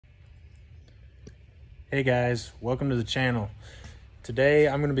Hey guys, welcome to the channel. Today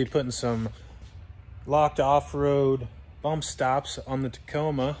I'm going to be putting some Locked Offrod bump stops on the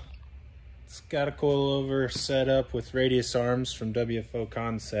Tacoma. It's got a coilover set up with radius arms from WFO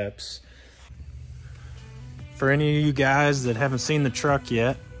Concepts. For any of you guys that haven't seen the truck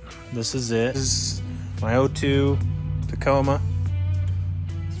yet, this is it. This is my 02 Tacoma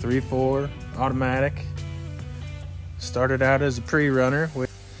 3.4 automatic. Started out as a pre-runner.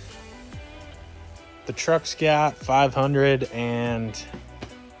 The truck's got 500 and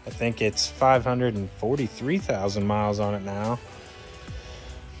I think it's 543,000 miles on it now.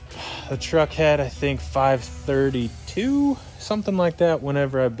 The truck had, I think, 532, something like that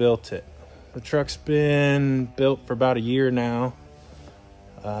whenever I built it. The truck's been built for about a year now.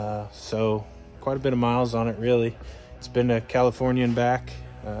 So quite a bit of miles on it, really. It's been to California and back.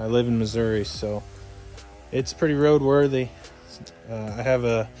 I live in Missouri, so it's pretty roadworthy. I have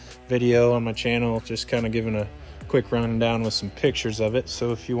a video on my channel just kind of giving a quick rundown with some pictures of it,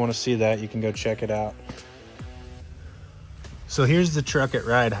 so if you want to see that, you can go check it out. So here's the truck at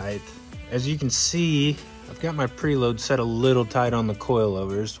ride height. As you can see, I've got my preload set a little tight on the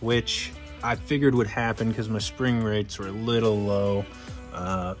coilovers, which I figured would happen because my spring rates were a little low.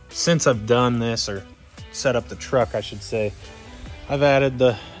 Since I've done this, or set up the truck I should say, I've added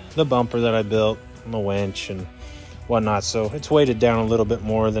the bumper that I built and the winch and whatnot, so it's weighted down a little bit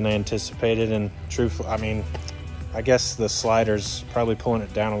more than I anticipated, and truthfully, I mean, I guess the slider's probably pulling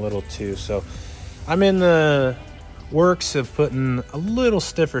it down a little too. So I'm in the works of putting a little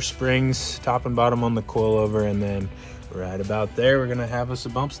stiffer springs top and bottom on the coilover, and then right about there we're gonna have us a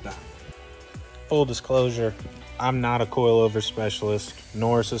bump stop. Full disclosure, I'm not a coilover specialist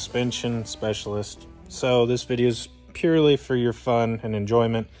nor a suspension specialist, so this video is purely for your fun and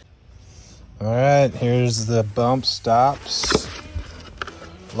enjoyment. All right, here's the bump stops,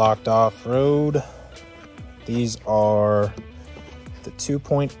 Locked Offrod. These are the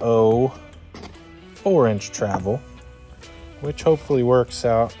 2.0 4-inch travel, which hopefully works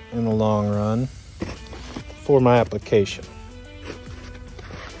out in the long run for my application.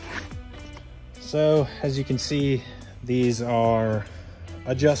 So as you can see, these are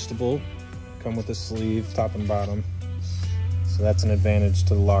adjustable, come with a sleeve top and bottom. So that's an advantage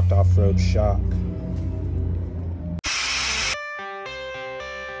to the Locked Offrod shock.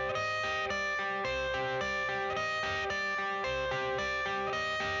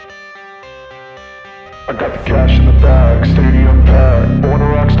 I got the cash in the bag, stadium packed. Born a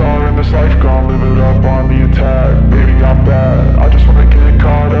rock star in this life, gonna live it up on the attack. Baby, I'm bad, I just wanna get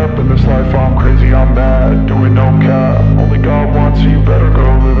caught up in this life. I'm crazy, I'm mad, doing no cap. Only God wants, so you better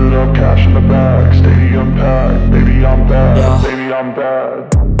go live it up. Cash in the bag, stadium packed. Baby, I'm bad, yeah. Baby, I'm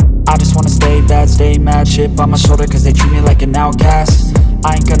bad. I just wanna stay bad, stay mad. Chip on my shoulder cause they treat me like an outcast.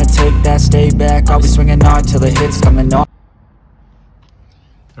 I ain't gonna take that, stay back. I'll be swinging hard till the hits coming on.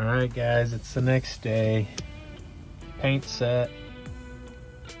 Alright guys, it's the next day. Paint set.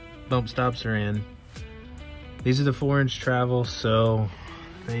 Bump stops are in. These are the 4-inch travel, so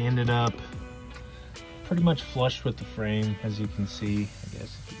they ended up pretty much flush with the frame, as you can see. I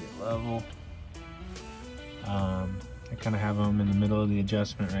guess if you get level. I kind of have them in the middle of the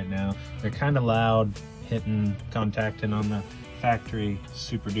adjustment right now. They're kind of loud, contacting on the factory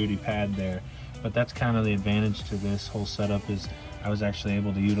Super Duty pad there. But that's kind of the advantage to this whole setup, is I was actually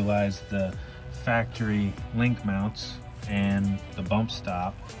able to utilize the factory link mounts and the bump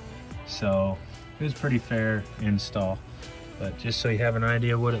stop. So it was pretty fair install. But just so you have an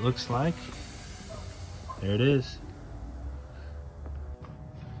idea what it looks like, there it is.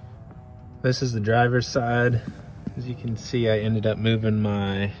 This is the driver's side. As you can see, I ended up moving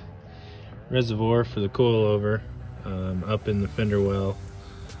my reservoir for the coilover up in the fender well.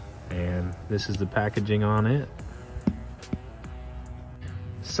 And this is the packaging on it.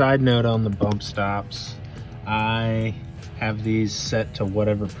 Side note on the bump stops, I have these set to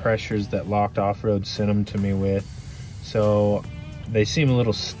whatever pressures that Locked Offrod sent them to me with. So they seem a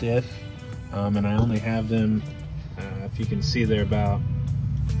little stiff, and I only have them, if you can see, they're about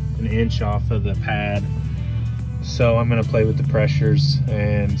an inch off of the pad. So I'm gonna play with the pressures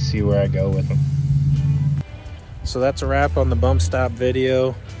and see where I go with them. So that's a wrap on the bump stop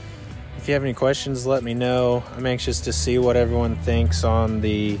video. If you have any questions, let me know. I'm anxious to see what everyone thinks on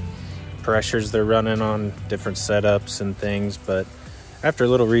the pressures they're running on different setups and things, but after a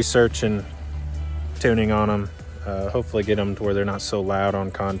little research and tuning on them, hopefully get them to where they're not so loud on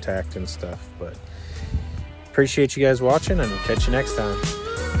contact and stuff. But appreciate you guys watching, and catch you next time.